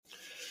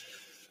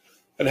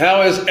And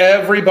how is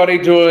everybody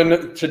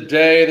doing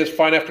today, this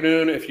fine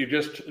afternoon? If you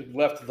just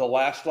left the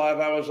last live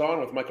I was on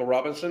with Michael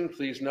Robinson,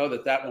 please know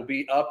that that will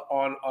be up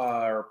on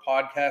our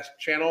podcast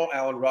channel,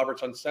 Alan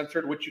Roberts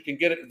Uncensored, which you can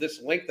get at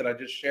this link that I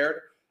just shared,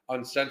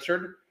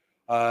 Uncensored.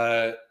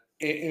 That'll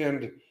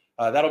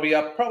be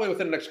up probably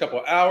within the next couple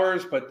of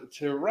hours. But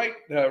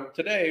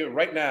today,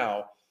 right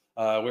now,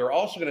 we're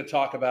also going to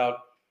talk about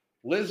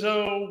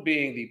Lizzo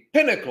being the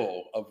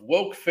pinnacle of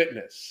woke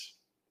fitness.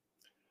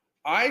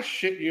 I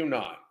shit you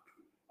not.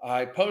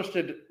 I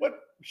posted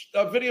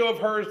a video of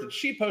hers that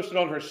she posted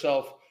on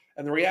herself,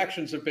 and the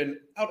reactions have been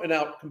out and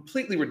out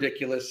completely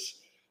ridiculous.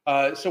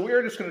 So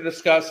we're just going to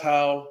discuss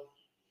how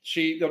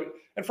she,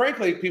 and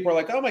frankly, people are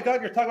like, "Oh my God,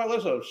 you're talking about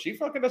Lizzo. She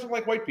fucking doesn't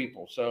like white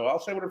people." So I'll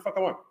say whatever the fuck I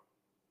want.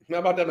 How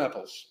about them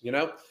apples, you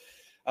know?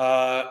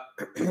 But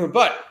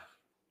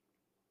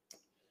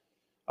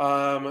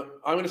I'm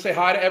going to say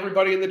hi to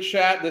everybody in the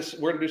chat.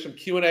 We're going to do some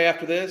Q&A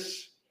after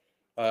this.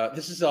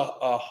 This is a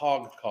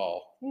hog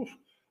call. Oof.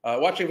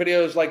 Watching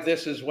videos like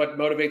this is what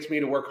motivates me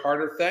to work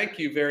harder. Thank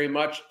you very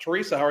much,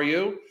 Teresa. How are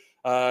you?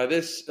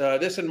 This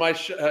and my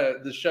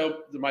the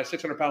show, My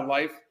 600-Pound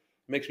Life,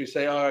 makes me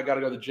say, "Oh, I got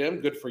to go to the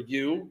gym." Good for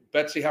you,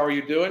 Betsy. How are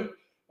you doing?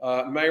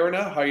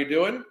 Marina, how are you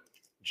doing?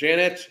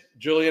 Janet,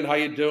 Julian, how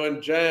you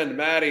doing? Jen,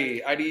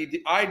 Maddie,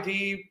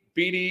 ID,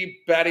 BD,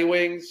 Batty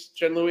Wings,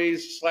 Jen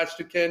Louise,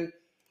 /Dukin,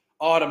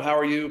 Autumn, how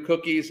are you?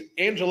 Cookies,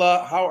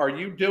 Angela, how are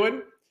you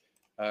doing?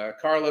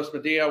 Carlos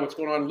Medea, what's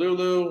going on?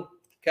 Lulu,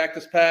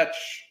 Cactus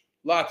Patch,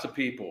 lots of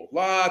people.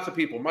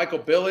 Michael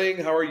Billing,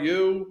 how are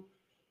you?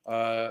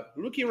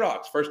 Lukey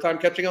Rocks, first time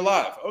catching a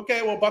live.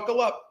 Okay, well,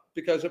 buckle up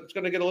because it's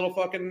going to get a little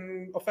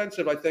fucking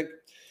offensive, I think.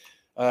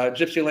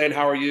 Gypsy Lane,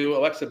 how are you?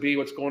 Alexa B,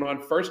 what's going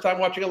on? First time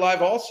watching a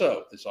live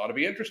also. This ought to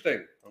be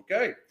interesting.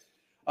 Okay.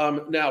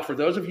 Now, for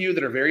those of you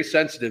that are very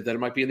sensitive that it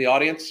might be in the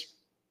audience,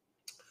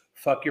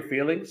 fuck your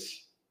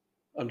feelings.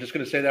 I'm just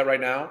going to say that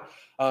right now.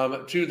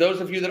 To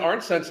those of you that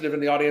aren't sensitive in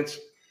the audience,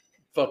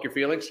 fuck your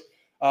feelings.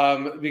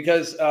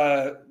 Because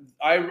I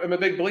am a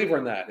big believer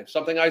in that. If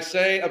something I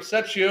say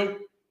upsets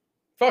you,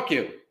 fuck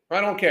you.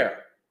 I don't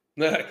care.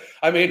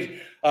 I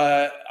mean,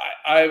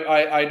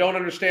 I don't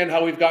understand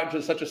how we've gotten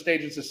to such a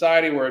stage in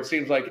society where it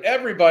seems like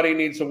everybody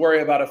needs to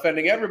worry about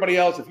offending everybody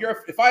else.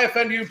 If I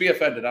offend you, be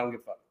offended. I don't give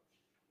a fuck.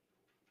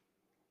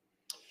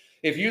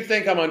 If you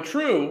think I'm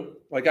untrue,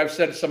 like I've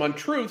said some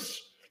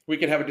untruths, we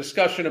can have a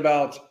discussion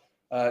about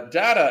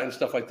data and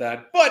stuff like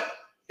that. But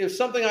if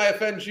something I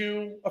offends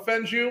you,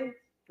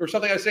 or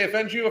something I say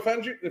offends you,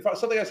 if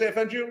something I say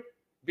offends you,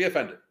 be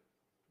offended.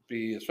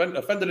 Be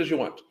offended as you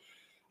want.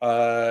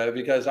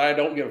 Because I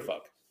don't give a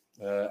fuck.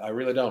 I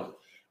really don't.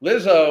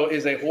 Lizzo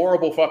is a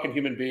horrible fucking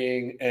human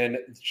being, and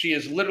she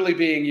is literally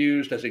being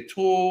used as a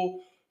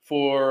tool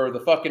for the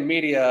fucking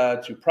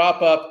media to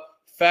prop up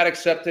fat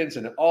acceptance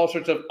and all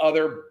sorts of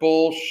other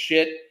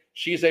bullshit.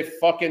 She's a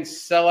fucking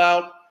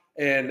sellout,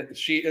 and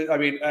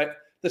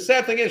the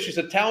sad thing is she's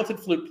a talented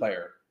flute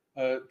player.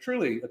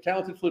 Truly a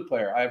talented flute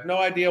player. I have no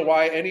idea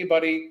why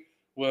anybody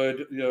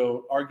would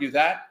argue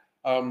that,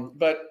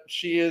 but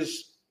she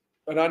is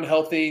an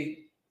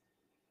unhealthy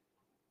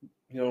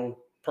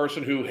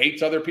person who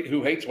hates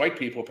who hates white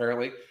people,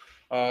 apparently.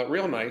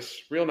 Real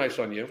nice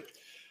on you.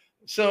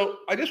 So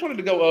I just wanted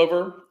to go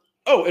over.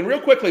 Oh, and real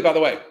quickly, by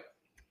the way,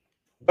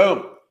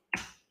 boom.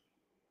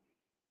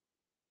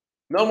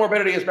 No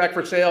Morbidity is back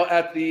for sale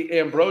at the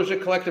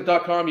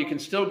AmbrosiaCollective.com. You can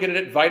still get it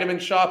at Vitamin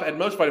Shop, at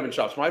most Vitamin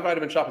Shops. My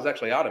Vitamin Shop is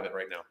actually out of it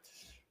right now.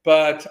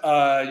 But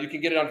you can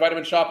get it on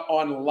Vitamin Shop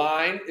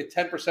online at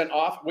 10%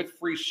 off with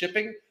free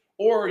shipping.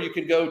 Or you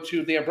can go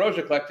to the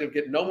Ambrosia Collective,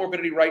 get No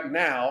Morbidity right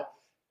now,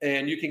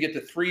 and you can get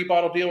the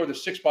 3-bottle deal or the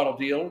 6-bottle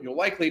deal. You'll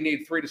likely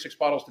need 3 to 6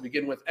 bottles to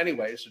begin with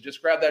anyway, so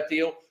just grab that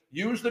deal.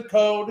 Use the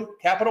code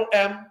capital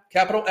M,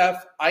 capital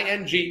F,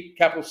 ING,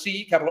 capital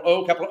C, capital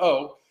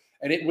O,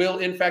 and it will,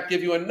 in fact,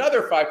 give you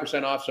another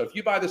 5% off. So if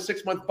you buy the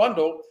 6-month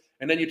bundle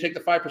and then you take the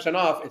 5%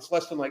 off, it's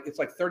less than it's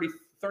like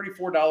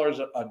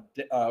 $34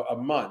 a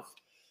month,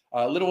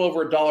 a little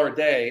over $1 a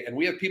day. And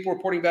we have people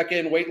reporting back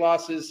in weight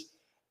losses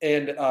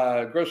and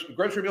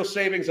grocery bill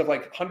savings of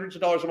like hundreds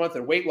of dollars a month,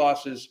 and weight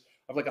losses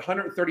of like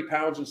 130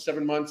 pounds in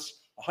 7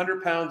 months,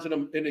 100 pounds in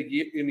a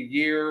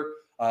year,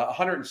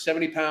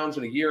 170 pounds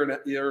in a year and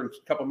a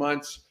couple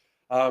months.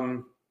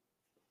 So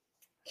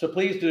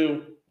please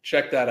do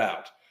check that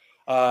out.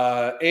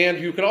 And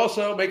you can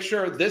also make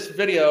sure this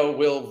video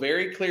will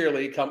very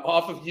clearly come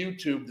off of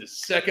YouTube the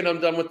second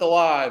I'm done with the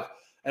live,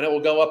 and it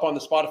will go up on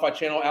the Spotify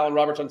channel, Alan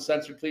Roberts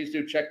Uncensored. Please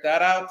do check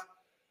that out.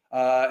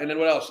 And then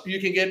what else?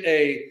 You can get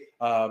a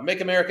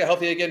Make America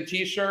Healthy Again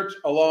t-shirt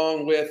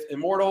along with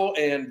Immortal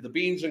and the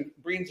greens and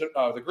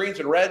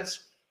reds.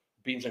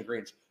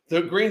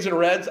 The greens and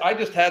reds. I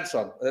just had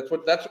some. For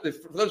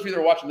those of you that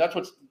are watching, that's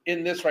what's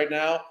in this right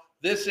now.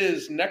 This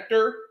is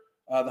Nectar,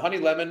 the honey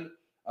lemon,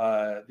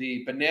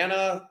 the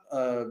banana,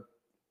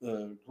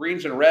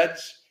 greens and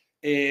reds,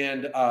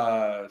 and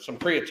some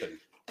creatine.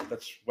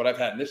 That's what I've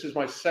had. And this is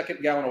my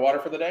 2nd gallon of water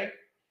for the day.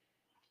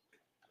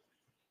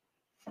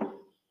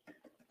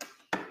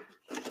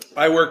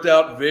 I worked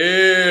out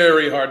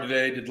very hard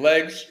today. Did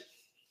legs.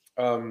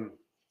 Oh,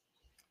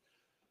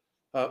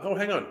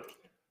 hang on.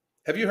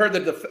 Have you heard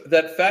that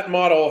that fat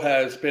model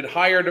has been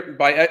hired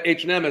by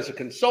H&M as a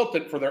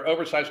consultant for their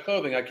oversized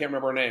clothing? I can't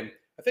remember her name.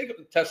 I think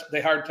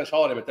they hired Tess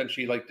Holiday, but then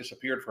she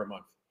disappeared for a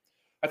month.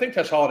 I think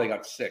Tess Holiday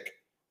got sick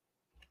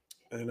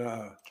and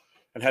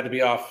had to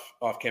be off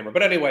camera.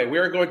 But anyway, we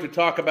are going to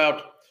talk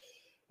about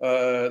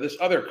this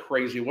other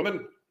crazy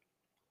woman.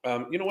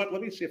 You know what?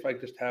 Let me see if I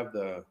just have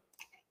the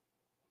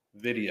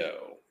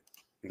video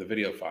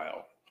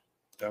file.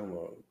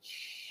 Downloads.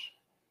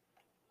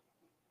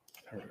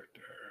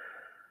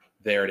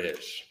 There it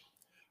is.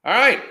 All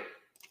right.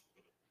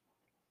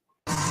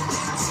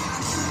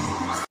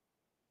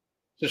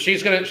 So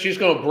she's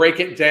gonna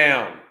break it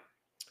down.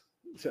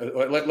 So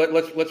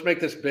let's make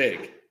this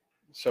big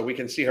so we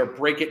can see her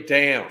break it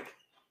down.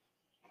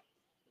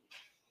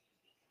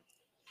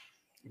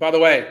 By the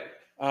way,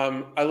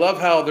 I love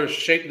how there's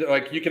shape,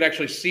 like you can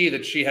actually see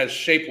that she has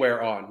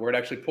shapewear on, where it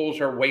actually pulls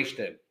her waist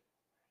in.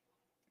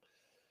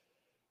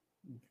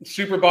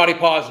 Super body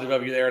positive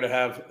of you there to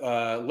have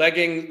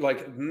leggings,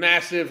 like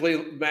massive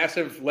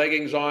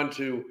leggings on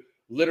to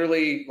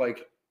literally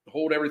like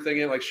hold everything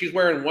in. Like she's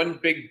wearing one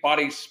big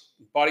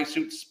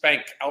bodysuit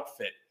Spank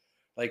outfit.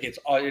 Like it's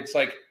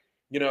like,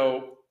 you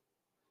know,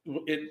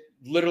 it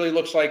literally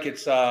looks like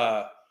it's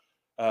it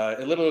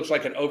literally looks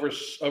like an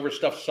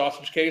overstuffed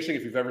sausage casing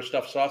if you've ever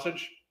stuffed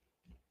sausage.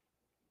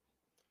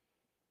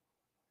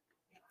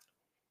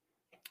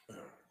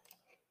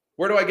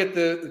 Where do I get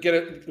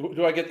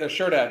the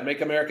shirt at? Make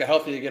America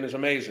Healthy Again is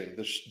amazing.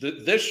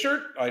 This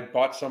shirt I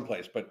bought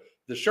someplace, but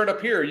the shirt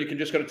up here, you can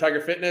just go to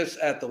Tiger Fitness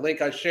at the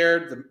link I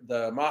shared,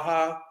 the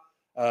Maha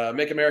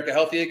Make America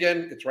Healthy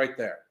Again. It's right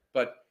there.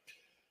 But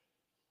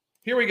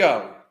here we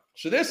go.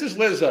 So this is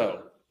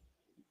Lizzo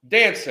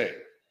dancing.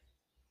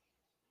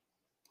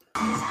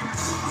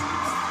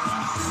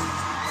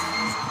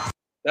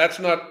 That's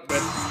dancing.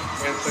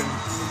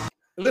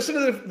 Listen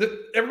to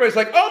everybody's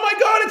like, oh my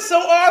God, it's so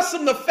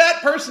awesome. The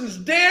fat person's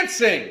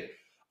dancing.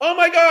 Oh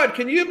my God,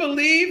 can you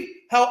believe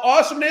how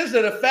awesome it is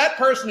that a fat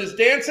person is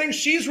dancing?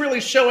 She's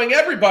really showing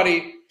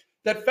everybody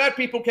that fat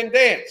people can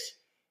dance.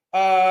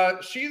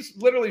 She's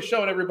literally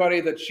showing everybody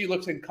that she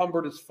looks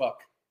encumbered as fuck.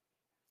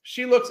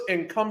 She looks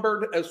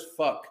encumbered as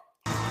fuck.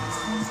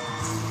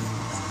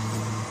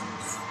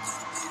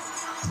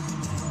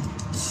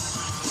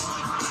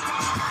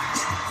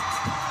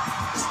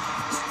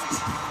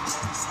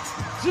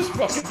 Just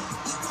fucking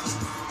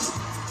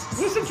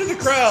listen to the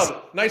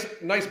crowd. Nice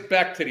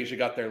back titties you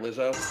got there,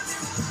 Lizzo.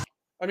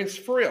 I mean, it's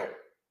for real.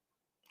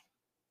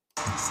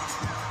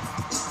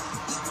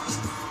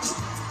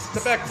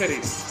 The back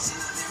titties.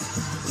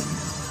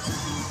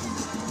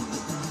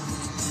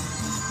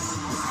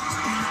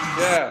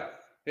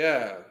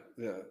 Yeah.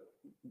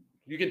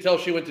 You can tell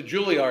she went to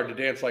Juilliard to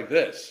dance like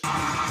this.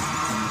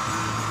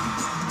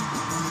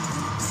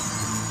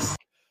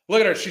 Look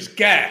at her. She's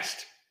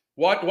gassed.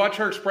 Watch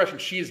her expression.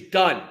 She is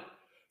done.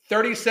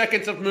 30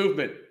 seconds of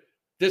movement.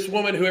 This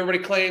woman who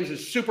everybody claims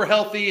is super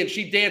healthy and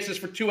she dances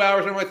for 2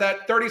 hours and like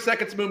that. 30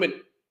 seconds of movement.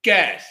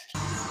 Gassed.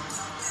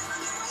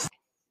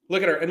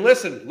 Look at her. And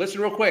listen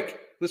real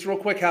quick. Listen real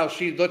quick how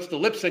she lets the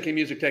lip syncing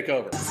music take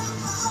over.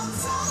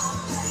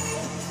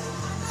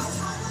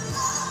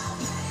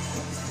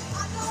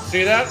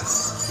 See that?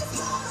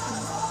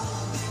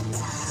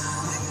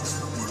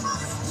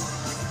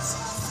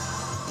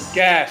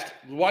 Gassed.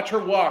 Watch her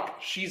walk.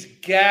 She's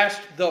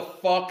gassed the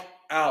fuck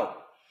out.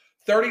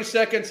 30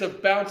 seconds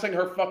of bouncing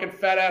her fucking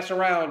fat ass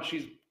around.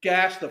 She's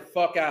gassed the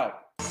fuck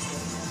out.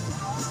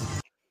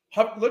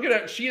 Look at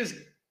her. She is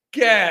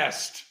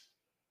gassed.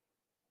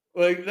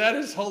 Like, that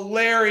is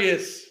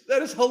hilarious.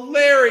 That is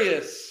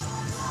hilarious.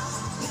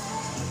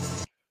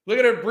 Look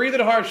at her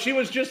breathing hard. She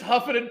was just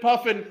huffing and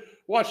puffing.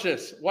 Watch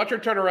this. Watch her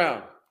turn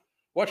around.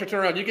 Watch her turn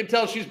around. You can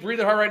tell she's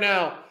breathing hard right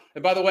now.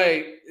 And by the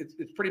way,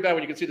 it's pretty bad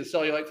when you can see the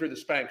cellulite through the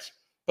Spanx.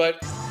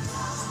 But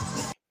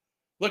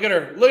look at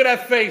her. Look at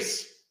that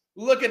face.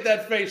 Look at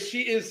that face.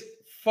 She is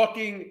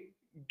fucking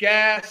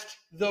gassed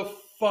the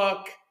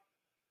fuck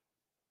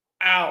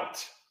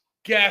out.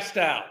 Gassed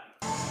out.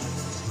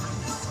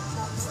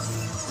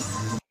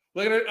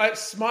 Look at her. I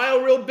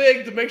smile real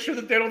big to make sure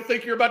that they don't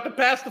think you're about to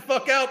pass the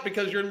fuck out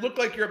because you look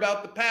like you're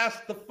about to pass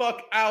the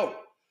fuck out.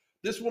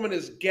 This woman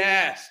is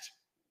gassed.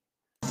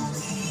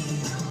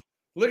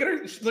 Look at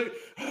her. Look.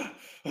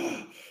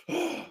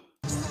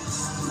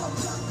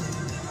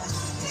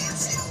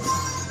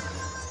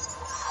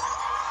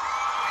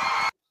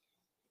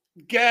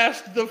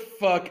 Gassed the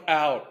fuck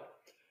out.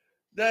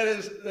 That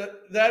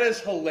is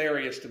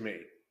hilarious to me.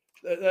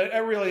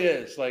 It really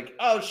is. Like,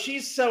 oh,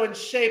 she's so in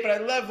shape, and I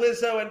love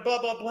Lizzo, and blah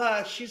blah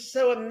blah. She's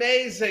so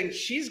amazing.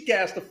 She's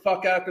gassed the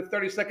fuck out after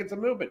 30 seconds of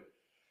movement.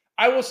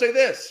 I will say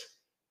this: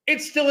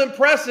 it's still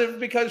impressive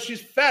because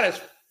she's fat as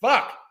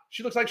fuck.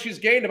 She looks like she's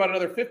gained about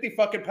another 50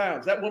 fucking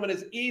pounds. That woman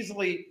is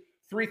easily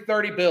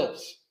 330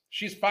 bills.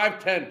 She's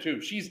 5'10" too.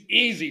 She's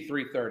easy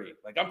 330.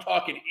 Like, I'm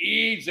talking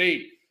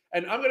easy.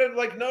 And I'm gonna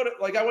notice.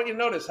 Like, I want you to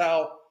notice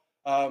how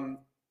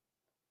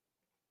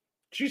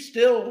She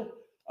still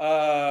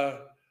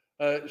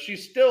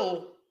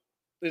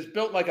is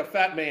built like a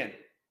fat man.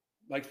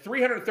 Like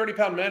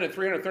 330-pound men and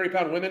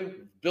 330-pound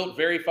women built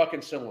very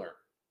fucking similar.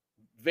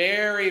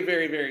 Very,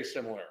 very, very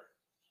similar.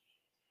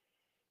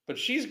 But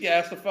she's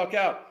gassed the fuck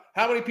out.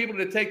 How many people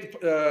did it take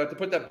to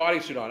put that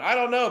bodysuit on? I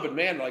don't know, but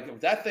man, like if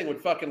that thing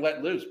would fucking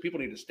let loose, people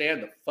need to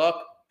stand the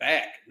fuck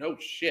back. No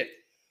shit.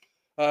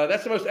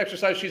 That's the most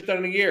exercise she's done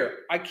in a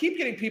year. I keep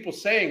getting people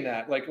saying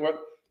that. Like, what?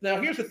 Now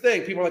here's the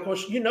thing: people are like, "Well,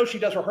 she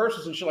does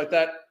rehearsals and shit like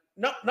that."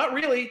 No, not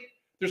really.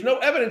 There's no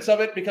evidence of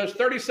it because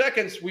 30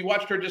 seconds we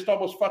watched her just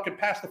almost fucking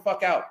pass the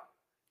fuck out.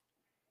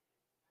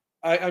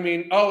 I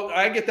mean,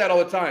 I get that all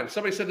the time.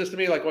 Somebody said this to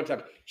me like one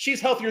time. She's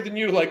healthier than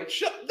you. Like,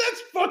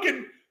 that's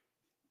fucking.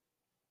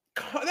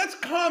 That's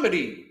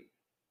comedy.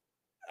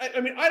 I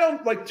mean, I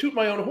don't like toot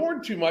my own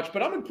horn too much,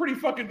 but I'm in pretty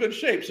fucking good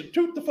shape. So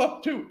toot the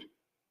fuck toot.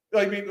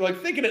 I mean,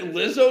 like thinking that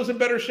Lizzo's in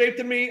better shape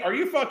than me. Are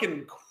you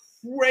fucking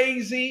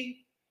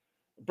crazy?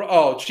 Bro,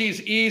 oh,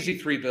 she's easy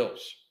 $3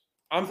 bills.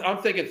 I'm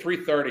thinking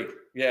 330.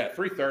 Yeah,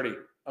 330.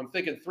 I'm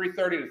thinking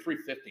 330 to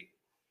 350.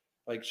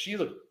 Like she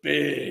looked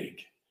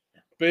big.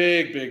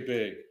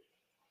 Big.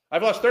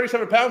 I've lost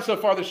 37 pounds so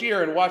far this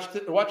year, and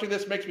watching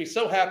this makes me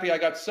so happy. I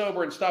got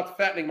sober and stopped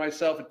fattening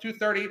myself at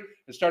 230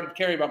 and started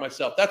caring about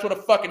myself. That's what a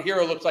fucking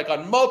hero looks like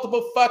on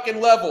multiple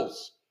fucking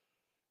levels.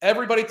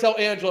 Everybody tell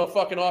Angela a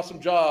fucking awesome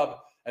job,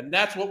 and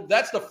that's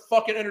the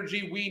fucking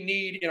energy we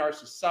need in our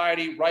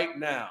society right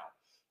now.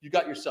 You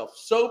got yourself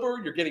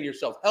sober. You're getting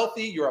yourself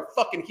healthy. You're a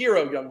fucking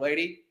hero, young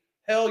lady.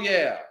 Hell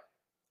yeah.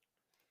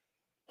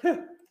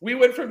 We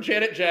went from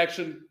Janet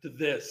Jackson to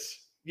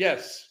this.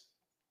 Yes.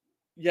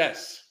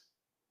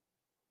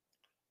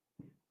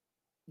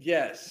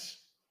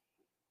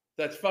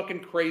 That's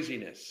fucking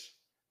craziness.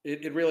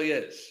 It really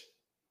is.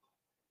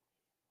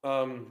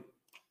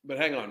 But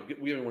hang on.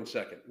 Give me 1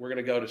 second. We're going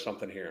to go to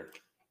something here.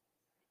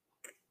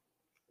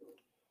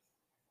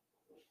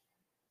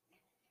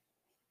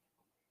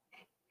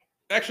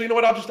 Actually, you know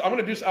what? I'll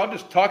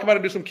just talk about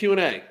it, do some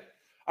Q&A.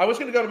 I was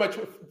going to go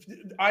to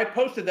I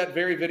posted that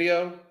very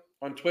video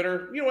on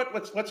Twitter. You know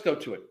what? Let's go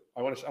to it.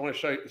 I want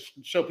to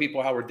show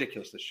people how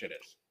ridiculous this shit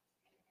is.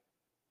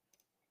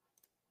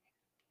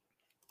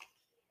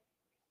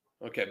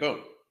 Okay,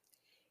 boom.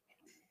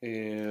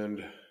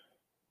 And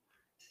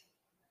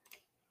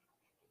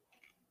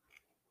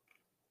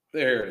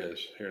there it is.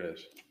 Here it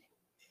is.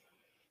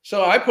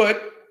 So I put,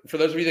 for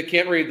those of you that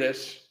can't read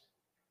this,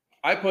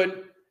 I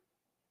put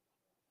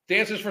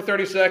dances for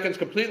 30 seconds,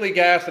 completely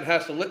gassed, and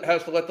has to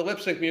let the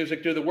lip sync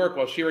music do the work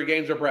while she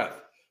regains her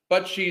breath.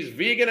 But she's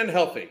vegan and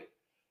healthy.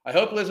 I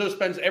hope Lizzo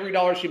spends every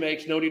dollar she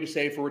makes. No need to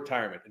save for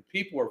retirement. And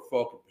people are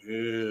fucking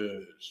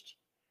pissed.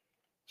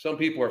 Some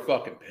people are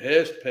fucking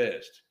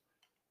pissed.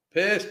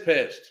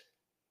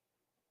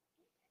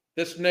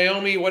 This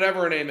Naomi,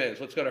 whatever her name is,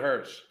 let's go to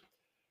hers.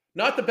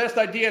 Not the best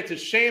idea to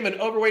shame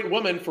an overweight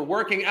woman for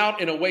working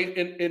out in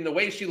the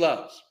way she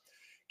loves.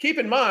 Keep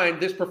in mind,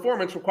 this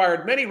performance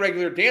required many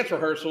regular dance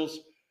rehearsals.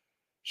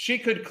 She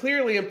could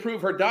clearly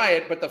improve her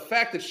diet, but the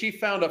fact that she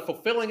found a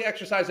fulfilling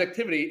exercise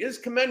activity is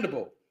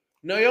commendable.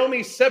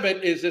 Naomi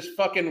Sebit is this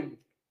fucking,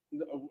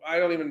 I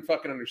don't even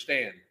fucking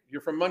understand.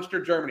 You're from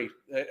Munster, Germany.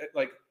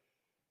 Like,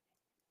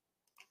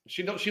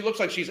 she looks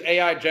like she's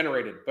AI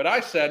generated. But I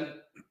said,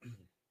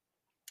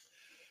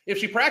 if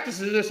she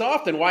practices this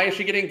often, why is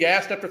she getting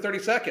gassed after 30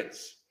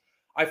 seconds?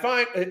 I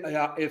find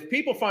if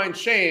people find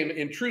shame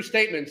in true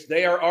statements,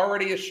 they are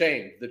already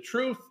ashamed. The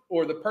truth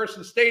or the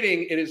person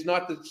stating it is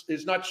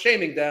not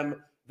shaming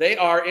them. They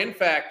are, in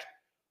fact,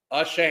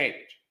 ashamed.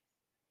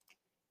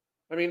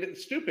 I mean,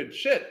 it's stupid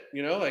shit,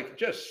 like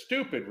just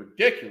stupid,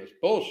 ridiculous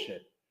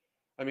bullshit.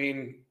 I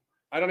mean,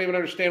 I don't even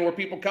understand where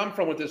people come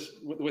from with this,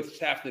 with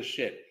half this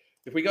shit.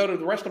 If we go to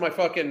the rest of my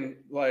fucking,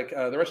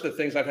 the rest of the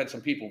things, I've had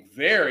some people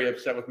very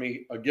upset with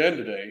me again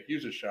today.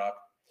 Here's a shock.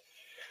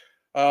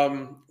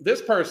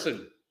 This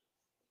person,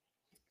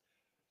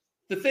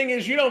 the thing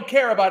is, you don't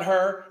care about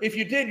her. If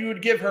you did, you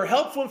would give her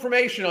helpful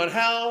information on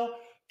how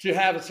to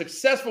have a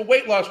successful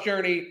weight loss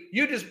journey.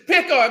 You just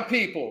pick on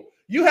people.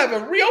 You have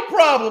a real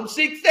problem.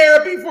 Seek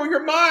therapy for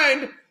your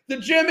mind. The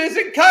gym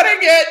isn't cutting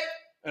it.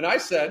 And I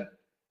said,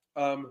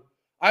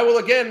 I will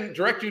again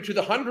direct you to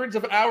the hundreds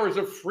of hours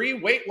of free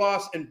weight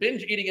loss and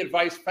binge eating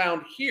advice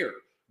found here.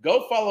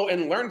 Go follow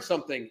and learn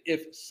something.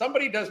 If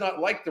somebody does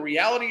not like the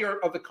reality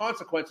of the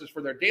consequences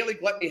for their daily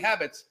gluttony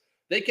habits,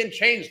 they can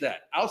change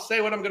that. I'll say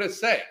what I'm going to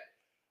say.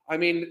 I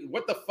mean,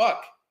 what the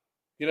fuck?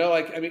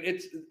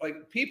 It's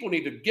like people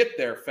need to get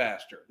there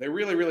faster. They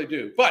really, really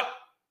do. But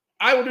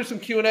I will do some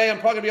Q&A. I'm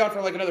probably going to be on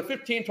for like another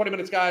 15, 20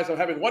 minutes, guys. I'm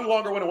having one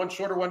longer one and one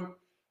shorter one.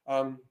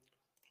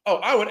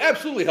 I would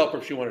absolutely help her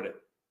if she wanted it.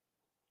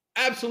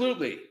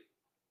 Absolutely.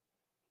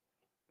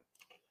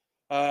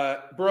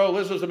 Bro,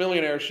 Lizzo's a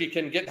millionaire. She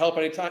can get help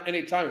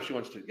anytime if she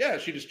wants to. Yeah,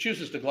 she just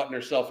chooses to glutton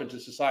herself into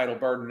societal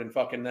burden and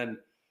fucking then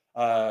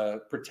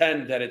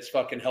pretend that it's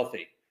fucking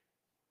healthy.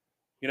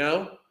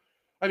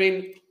 I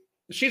mean,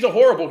 she's a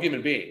horrible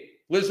human being.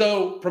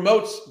 Lizzo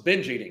promotes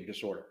binge eating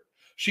disorder.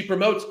 She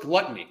promotes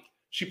gluttony.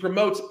 She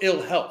promotes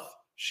ill health.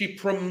 She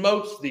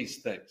promotes these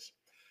things.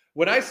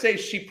 When I say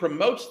she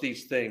promotes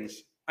these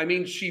things, I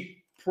mean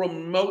she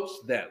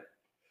promotes them.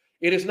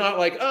 It is not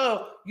like,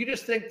 oh, you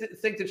just think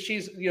that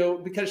she's,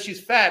 because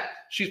she's fat,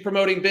 she's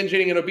promoting binge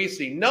eating and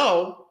obesity.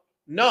 No,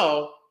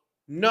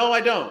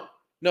 I don't.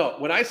 No,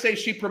 when I say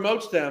she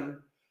promotes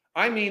them,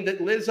 I mean that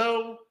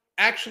Lizzo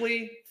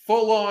actually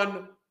full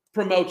on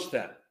promotes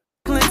them.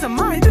 Cleanse a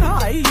mind and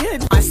I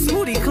hit my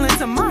smoothie, cleanse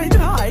a mind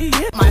and I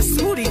hit my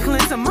smoothie,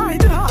 cleanse a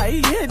mind and I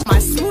hit my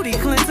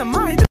smoothie, cleanse a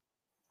mind.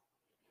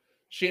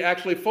 She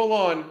actually full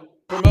on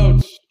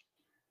promotes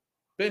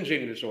binge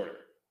eating disorder.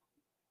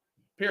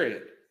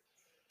 Period.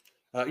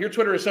 Your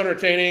Twitter is so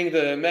entertaining.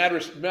 The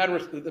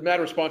mad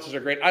responses are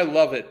great. I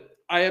love it.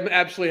 I am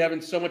absolutely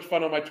having so much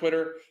fun on my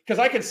Twitter because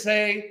I can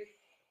say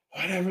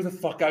whatever the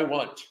fuck I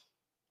want.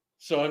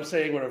 So I'm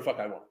saying whatever the fuck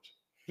I want.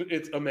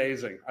 It's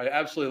amazing. I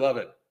absolutely love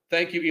it.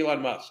 Thank you,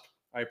 Elon Musk.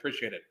 I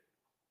appreciate it.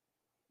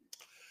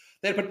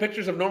 They put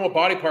pictures of normal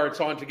body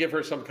parts on to give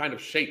her some kind of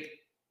shape.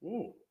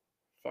 Ooh,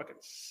 fucking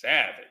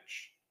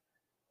savage.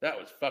 That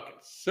was fucking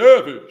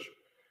savage.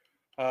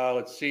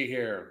 Let's see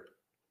here.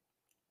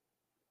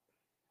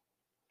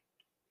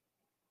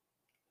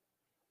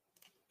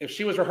 If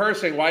she was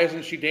rehearsing, why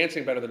isn't she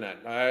dancing better than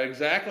that?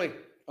 Exactly.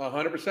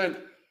 100%.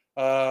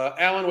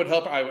 Alan would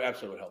help her. I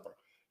absolutely would help her.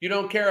 You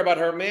don't care about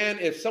her, man.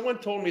 If someone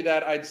told me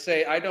that, I'd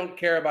say I don't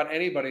care about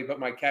anybody but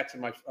my cats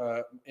and my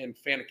and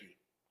Fanicky.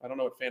 I don't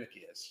know what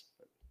Fanicky is.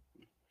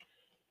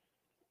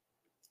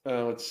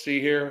 Let's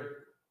see here.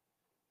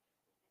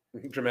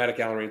 Dramatic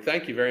Alan Reed.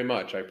 Thank you very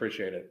much. I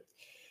appreciate it.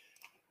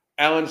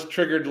 Alan's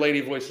triggered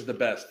lady voice is the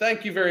best.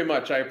 Thank you very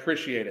much. I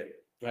appreciate it.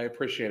 I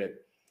appreciate it.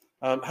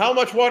 How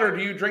much water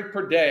do you drink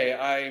per day?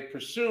 I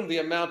presume the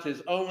amount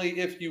is only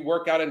if you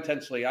work out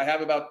intensely. I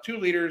have about 2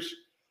 liters.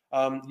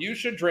 You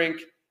should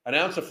drink an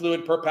ounce of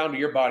fluid per pound of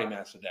your body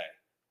mass a day.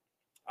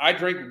 I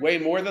drink way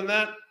more than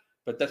that,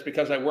 but that's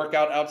because I work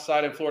out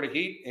outside in Florida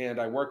heat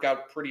and I work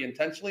out pretty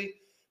intensely.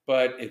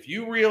 But if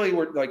you really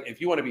were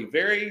if you want to be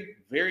very,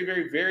 very,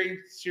 very, very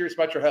serious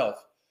about your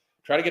health,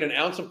 try to get an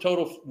ounce of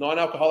total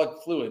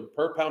non-alcoholic fluid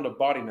per pound of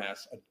body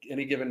mass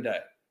any given day.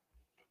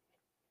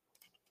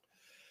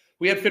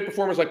 We had fit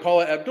performers like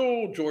Paula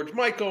Abdul, George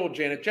Michael,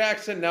 Janet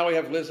Jackson. Now we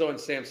have Lizzo and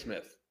Sam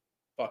Smith.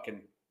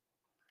 Fucking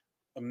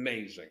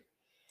amazing.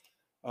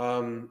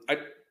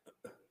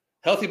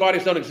 Healthy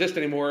bodies don't exist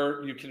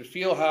anymore. You can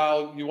feel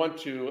how you want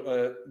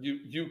to.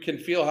 You can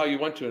feel how you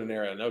want to in an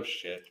era. No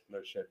shit.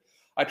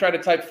 I tried to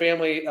type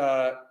family,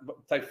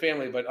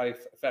 but I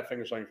fat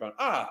fingers on your phone.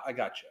 I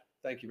got you.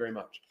 Thank you very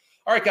much.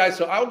 All right, guys.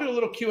 So I'll do a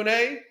little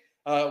Q&A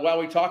while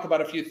we talk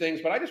about a few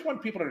things. But I just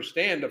want people to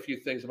understand a few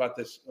things about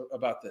this.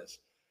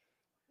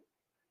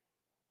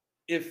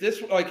 If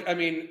this,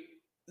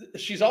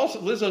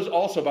 Lizzo's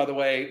also, by the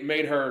way,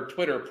 made her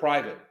Twitter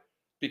private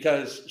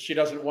because she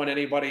doesn't want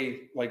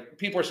anybody,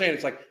 people are saying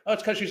it's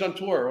it's because she's on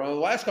tour. Well,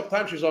 the last couple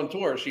times she was on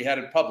tour, she had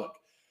it public.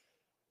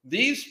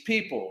 These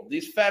people,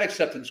 these fat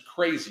acceptance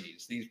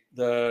crazies,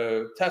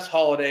 the Tess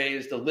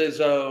Holidays, the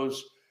Lizzos,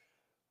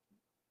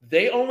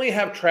 they only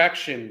have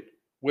traction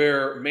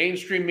where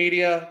mainstream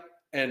media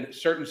and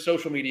certain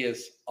social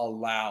medias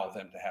allow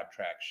them to have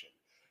traction.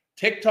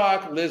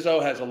 TikTok,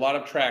 Lizzo has a lot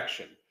of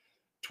traction.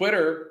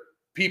 Twitter,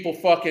 people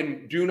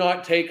fucking do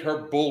not take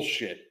her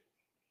bullshit.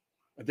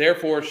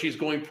 Therefore, she's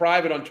going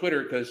private on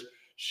Twitter because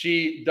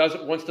she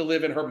wants to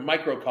live in her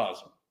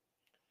microcosm.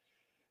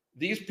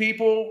 These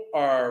people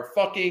are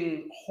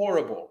fucking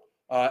horrible.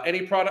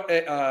 Any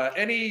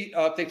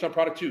updates on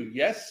product 2?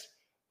 Yes,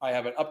 I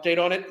have an update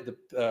on it.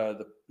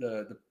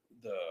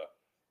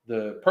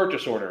 The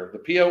purchase order, the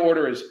PO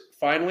order is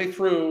finally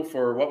through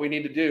for what we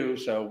need to do.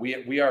 So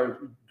we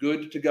are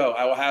good to go.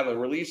 I will have a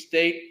release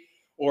date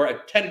or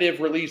a tentative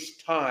release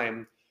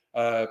time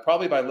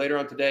probably by later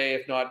on today,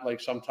 if not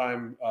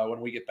sometime when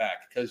we get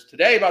back. Because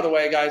today, by the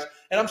way, guys,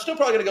 and I'm still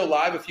probably going to go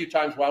live a few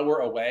times while we're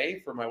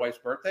away for my wife's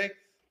birthday.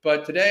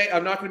 But today,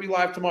 I'm not going to be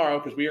live tomorrow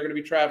because we are going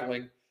to be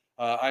traveling.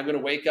 I'm going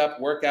to wake up,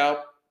 work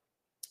out,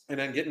 and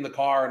then get in the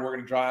car, and we're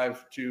going to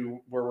drive to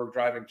where we're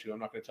driving to. I'm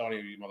not going to tell any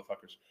of you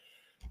motherfuckers,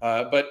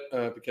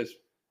 because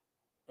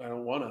I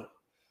don't want to.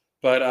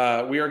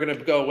 But we are going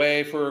to go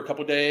away for a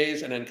couple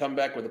days and then come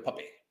back with a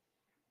puppy.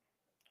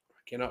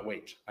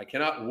 I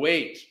cannot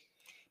wait.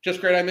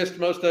 Just great. I missed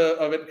most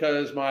of it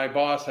because my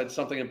boss had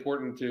something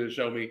important to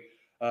show me.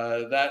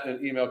 That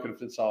an email could have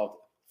been solved.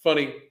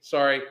 Funny.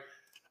 Sorry.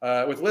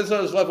 With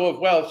Lizzo's level of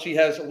wealth, she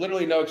has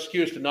literally no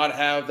excuse to not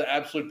have the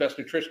absolute best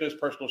nutritionist,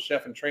 personal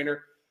chef, and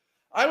trainer.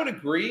 I would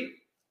agree.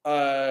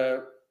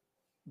 But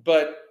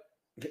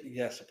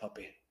yes, a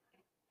puppy.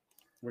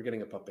 We're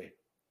getting a puppy.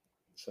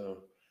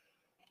 So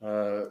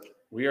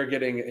we are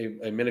getting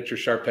a miniature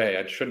Shar-Pei.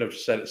 I shouldn't have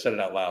said it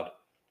out loud.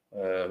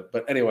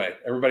 But anyway,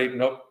 everybody,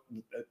 nope.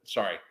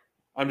 Sorry.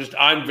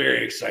 I'm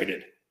very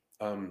excited.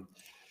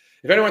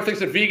 If anyone thinks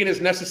that vegan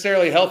is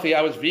necessarily healthy,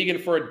 I was vegan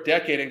for a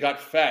decade and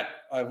got fat.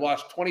 I've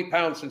lost 20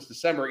 pounds since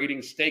December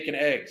eating steak and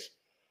eggs.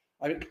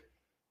 I mean,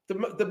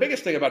 the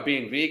biggest thing about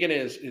being vegan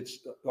is it's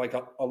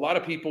a lot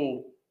of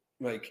people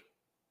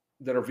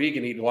that are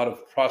vegan eat a lot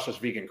of processed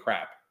vegan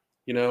crap,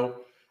 you know,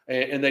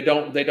 and they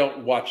don't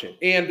watch it.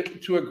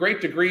 And to a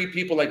great degree,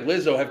 people like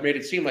Lizzo have made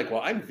it seem like,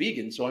 well, I'm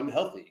vegan, so I'm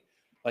healthy.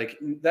 Like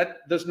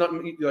that does not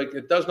mean, like,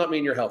 it does not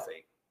mean you're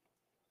healthy.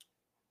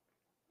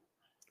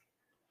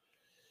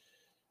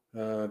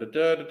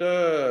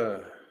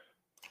 Does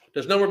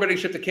No Morbidity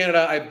ship to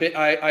Canada?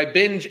 I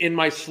binge in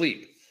my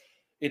sleep.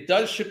 It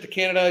does ship to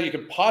Canada. You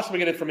can possibly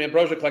get it from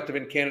Ambrosia Collective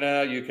in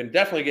Canada. You can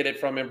definitely get it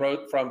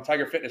from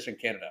Tiger Fitness in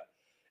Canada.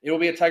 It will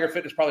be at Tiger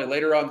Fitness probably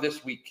later on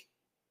this week.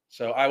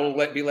 So I will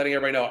be letting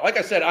everybody know. Like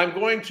I said, I'm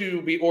going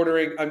to be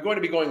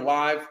going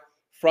live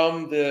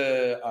from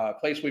the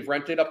place we've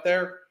rented up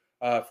there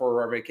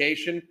for our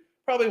vacation,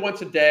 probably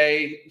once a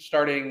day,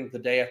 starting the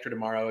day after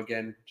tomorrow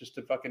again, just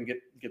to fucking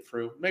get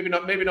through. Maybe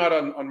not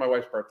on my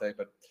wife's birthday,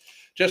 but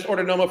just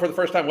order Nomo for the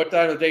first time. What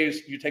time of the day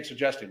you take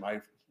suggesting?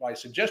 I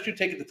suggest you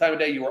take it the time of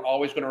day you are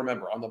always going to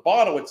remember. On the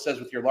bottle, it says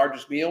with your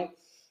largest meal,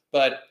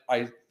 but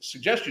I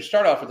suggest you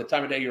start off with the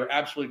time of day you're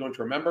absolutely going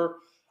to remember.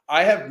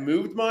 I have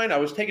moved mine. I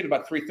was taking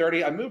about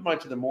 3:30. I moved mine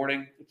to the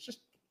morning. It's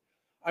just,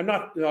 I'm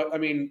not, I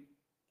mean,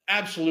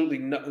 absolutely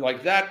no,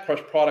 like that plus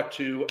product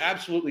 2,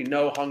 absolutely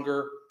no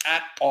hunger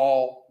at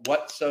all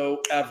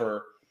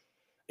whatsoever.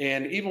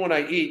 And even when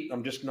I eat,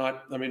 I'm just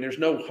not, I mean, there's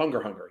no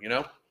hunger, you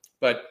know,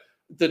 but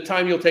the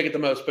time you'll take it the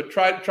most, but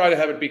try to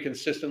have it be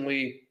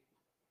consistently,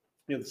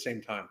 you know, at the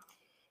same time.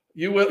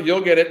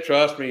 You'll get it.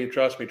 Trust me.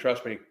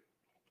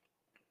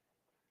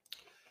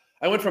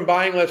 I went from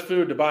buying less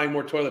food to buying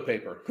more toilet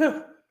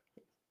paper.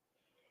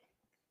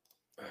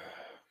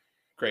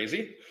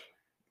 Crazy.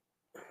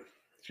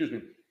 Excuse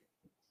me.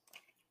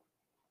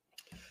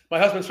 My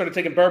husband started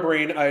taking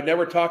berberine. I had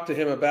never talked to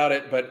him about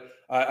it, but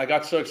I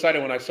got so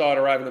excited when I saw it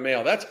arrive in the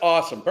mail. That's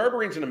awesome.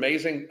 Berberine's an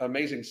amazing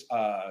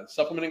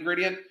supplement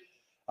ingredient.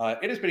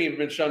 It has even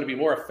been shown to be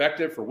more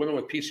effective for women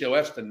with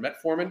PCOS than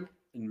metformin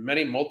in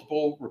many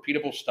multiple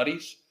repeatable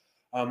studies.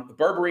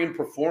 Berberine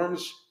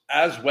performs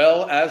as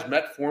well as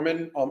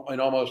metformin in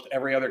almost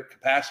every other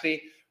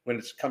capacity when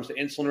it comes to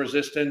insulin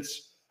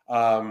resistance,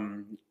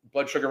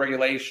 blood sugar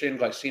regulation,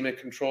 glycemic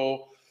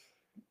control.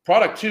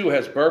 Product 2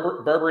 has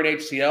berberine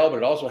HCl, but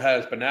it also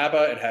has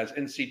banaba. It has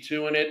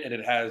NC2 in it, and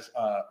it has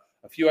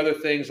a few other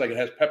things, like it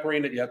has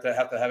pepperine that you have to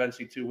have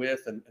NC2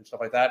 with and stuff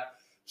like that.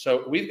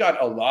 So we've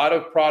got a lot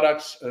of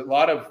products, a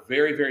lot of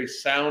very, very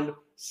sound,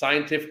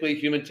 scientifically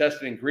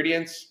human-tested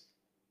ingredients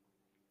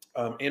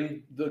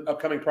in the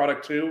upcoming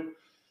product 2.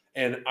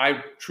 And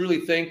I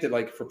truly think that,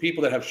 like, for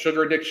people that have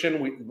sugar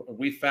addiction,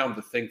 we found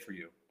the thing for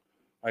you.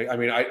 I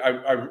mean,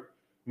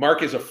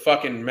 Mark is a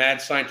fucking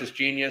mad scientist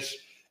genius,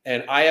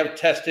 and I have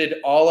tested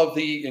all of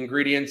the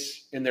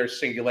ingredients in their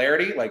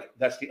singularity. Like,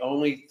 that's the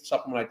only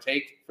supplement I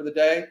take for the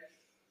day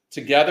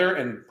together,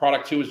 and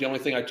product 2 is the only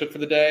thing I took for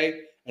the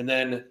day. And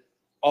then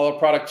all of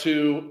product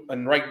 2,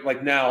 and right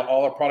like now,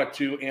 all of product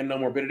 2 and No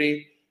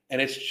Morbidity, and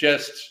it's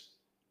just,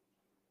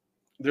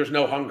 there's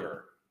no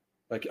hunger.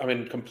 Like, I'm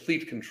in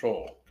complete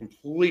control. Let's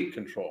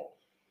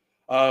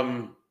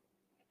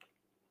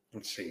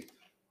see.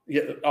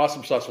 Yeah,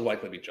 Awesome Sauce will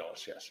likely be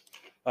jealous, yes.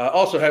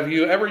 Also, have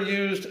you ever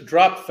used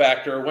Drop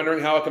Factor? Wondering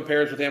how it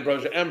compares with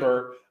Ambrosia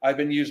Ember. I've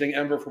been using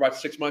Ember for about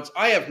 6 months.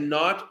 I have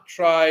not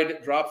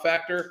tried Drop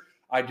Factor.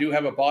 I do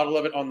have a bottle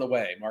of it on the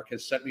way. Mark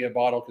has sent me a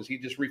bottle because he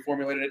just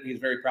reformulated it and he's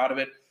very proud of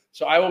it.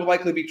 So I will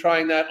likely be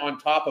trying that on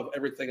top of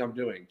everything I'm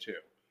doing too,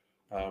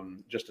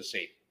 just to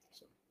see.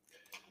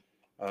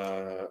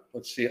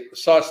 Let's see. I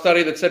saw a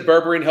study that said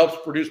berberine helps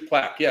reduce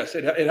plaque. Yes,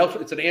 it helps.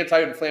 It's an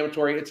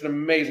anti-inflammatory. It's an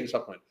amazing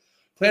supplement.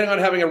 Planning on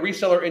having a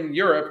reseller in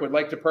Europe. Would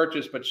like to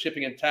purchase, but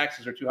shipping and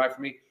taxes are too high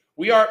for me.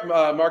 We are,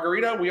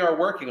 Margarita, we are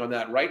working on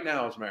that right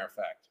now, as a matter of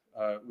fact.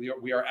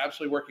 We are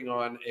absolutely working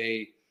on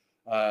a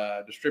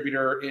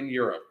distributor in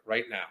Europe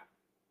right now.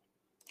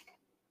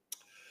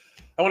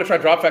 I want to try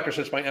Drop Factor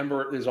since my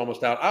Ember is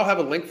almost out. I'll have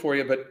a link for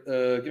you, but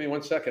give me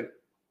 1 second.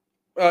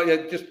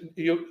 Yeah, just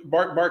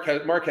Mark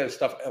has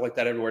stuff like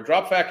that everywhere.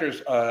 Drop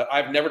Factors,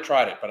 I've never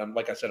tried it, but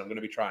like I said, I'm going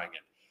to be trying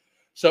it.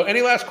 So,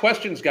 any last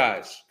questions,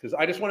 guys? Because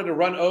I just wanted to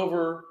run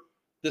over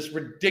this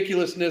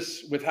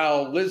ridiculousness with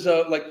how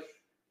Lizzo, like,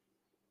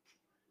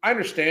 I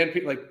understand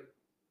people, like,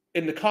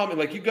 in the comment,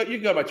 like, you go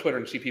to my Twitter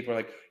and see people are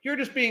like, you're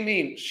just being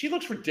mean. She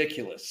looks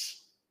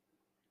ridiculous.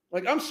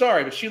 Like, I'm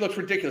sorry, but she looks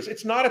ridiculous.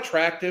 It's not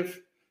attractive.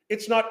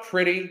 It's not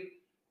pretty.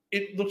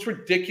 It looks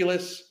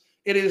ridiculous.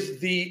 It is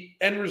the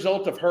end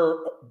result of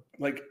her,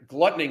 like,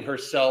 gluttoning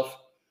herself.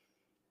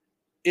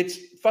 It's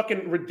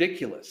fucking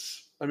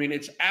ridiculous. I mean,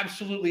 it's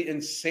absolutely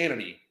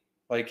insanity.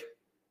 Like,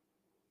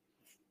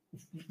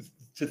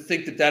 to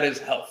think that is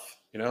health,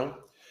 you know?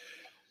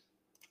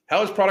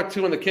 How is product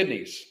 2 on the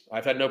kidneys?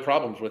 I've had no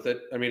problems with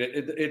it. I mean,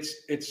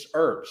 it's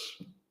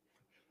herbs.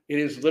 It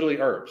is literally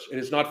herbs. It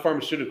is not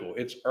pharmaceutical.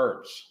 It's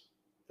herbs.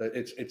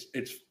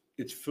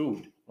 It's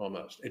food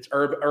almost. It's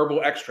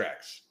herbal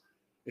extracts.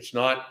 It's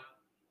not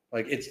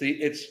like it's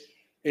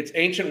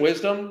ancient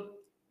wisdom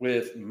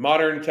with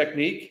modern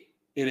technique.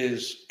 It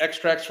is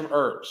extracts from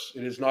herbs.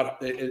 It is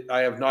not. I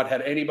have not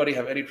had anybody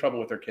have any trouble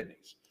with their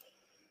kidneys.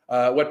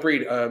 What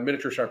breed?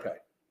 Miniature Shar-Pei.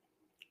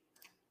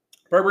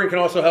 Berberine can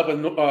also help with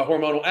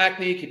hormonal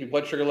acne, keep your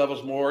blood sugar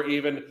levels more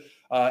even,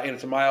 and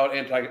it's a mild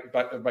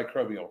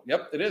antimicrobial.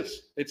 Yep, it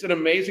is. It's an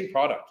amazing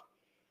product.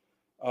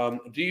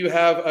 Do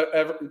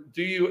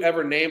you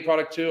ever name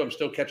product too? I'm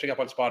still catching up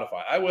on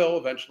Spotify. I will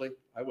eventually.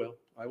 I will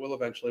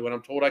eventually. When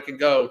I'm told I can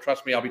go,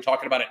 trust me, I'll be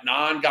talking about it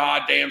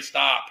non-goddamn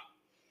stop.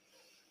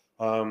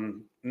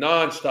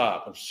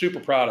 Non-stop. I'm super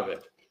proud of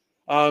it.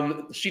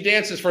 She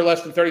dances for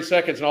less than 30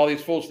 seconds and all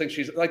these fools think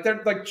she's like,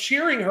 they're like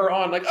cheering her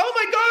on, like, oh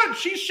my God,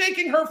 she's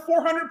shaking her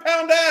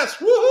 400-pound ass.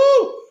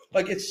 Woohoo!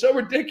 Like, it's so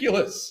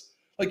ridiculous.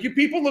 Like, you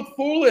people look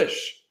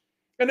foolish.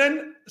 And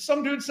then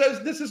some dude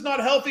says, this is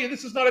not healthy.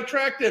 This is not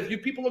attractive. You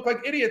people look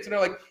like idiots. And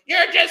they're like,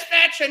 you're just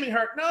fat shaming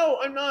her. No,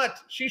 I'm not.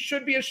 She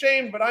should be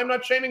ashamed, but I'm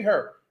not shaming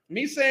her.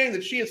 Me saying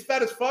that she is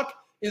fat as fuck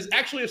is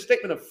actually a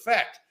statement of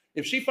fact.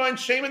 If she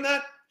finds shame in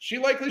that, she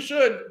likely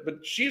should,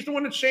 but she's the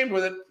one that's shamed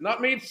with it,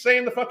 not me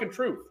saying the fucking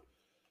truth.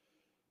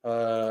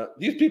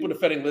 These people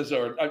defending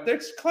Lizzo they're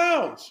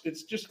clowns.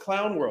 It's just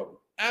clown world.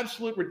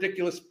 Absolute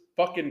ridiculous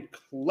fucking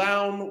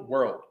clown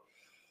world.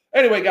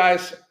 Anyway,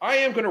 guys, I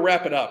am going to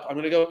wrap it up. I'm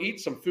going to go eat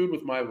some food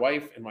with my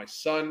wife and my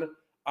son.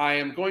 I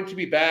am going to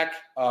be back.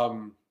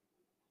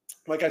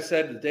 Like I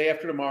said, the day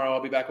after tomorrow,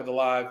 I'll be back with a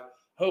live.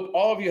 Hope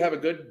all of you have a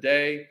good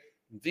day.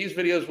 These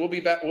videos will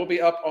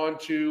be up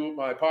onto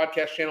my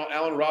podcast channel,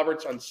 Alan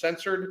Roberts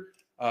Uncensored.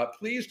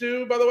 Please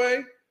do, by the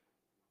way,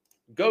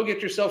 go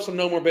get yourself some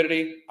No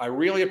Morbidity. I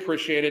really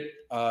appreciate it.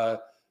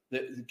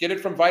 Get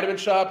it from Vitamin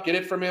Shop. Get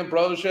it from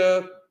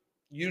Ambrosia.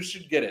 You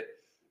should get it.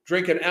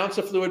 Drink an ounce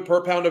of fluid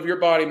per pound of your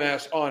body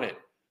mass on it.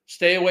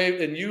 Stay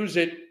away and use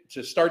it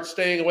to start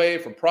staying away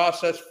from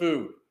processed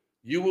food.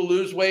 You will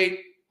lose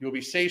weight. You'll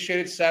be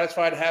satiated,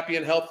 satisfied, happy,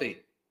 and healthy.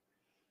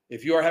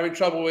 If you are having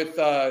trouble with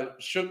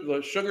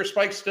sugar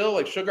spikes still,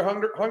 like sugar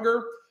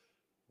hunger,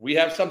 we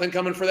have something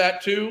coming for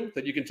that too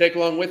that you can take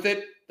along with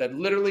it that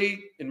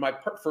literally,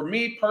 for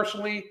me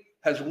personally,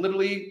 has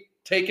literally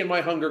taken my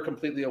hunger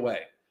completely away.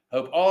 I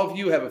hope all of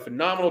you have a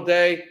phenomenal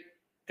day.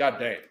 God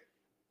damn.